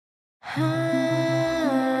Across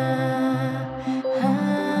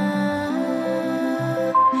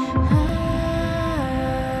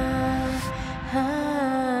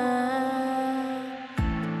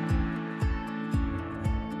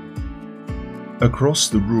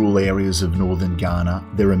the rural areas of northern Ghana,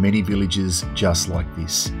 there are many villages just like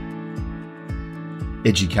this.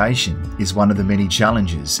 Education is one of the many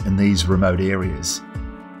challenges in these remote areas.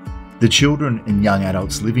 The children and young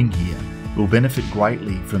adults living here will benefit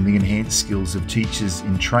greatly from the enhanced skills of teachers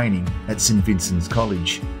in training at St Vincent's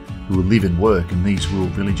College, who will live and work in these rural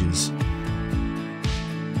villages.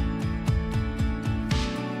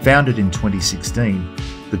 Founded in 2016,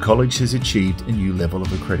 the college has achieved a new level of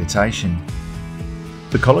accreditation.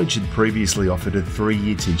 The college had previously offered a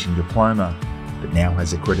 3-year teaching diploma, but now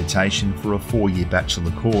has accreditation for a 4-year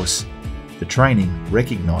bachelor course, the training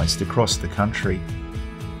recognised across the country.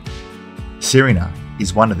 Serena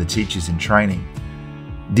is one of the teachers in training.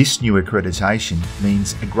 This new accreditation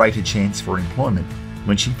means a greater chance for employment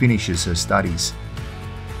when she finishes her studies.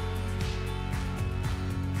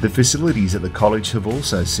 The facilities at the college have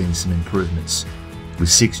also seen some improvements, with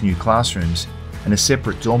 6 new classrooms and a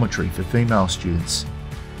separate dormitory for female students.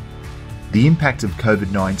 The impact of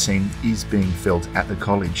COVID-19 is being felt at the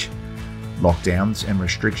college. Lockdowns and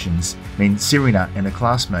restrictions mean Serena and her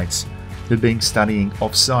classmates have been studying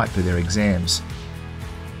off-site for their exams.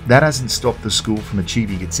 That hasn't stopped the school from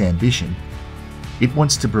achieving its ambition. It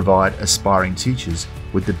wants to provide aspiring teachers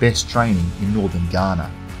with the best training in northern Ghana.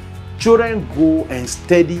 Children go and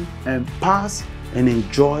study and pass and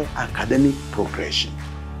enjoy academic progression,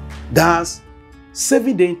 thus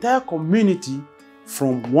saving the entire community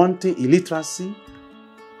from wanting illiteracy,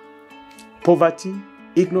 poverty,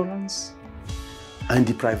 ignorance, and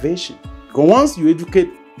deprivation. Because once you educate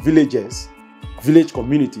villagers, village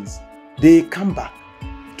communities, they come back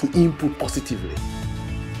to input positively.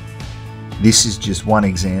 This is just one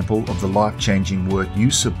example of the life-changing work you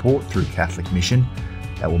support through Catholic Mission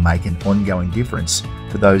that will make an ongoing difference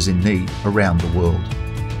for those in need around the world.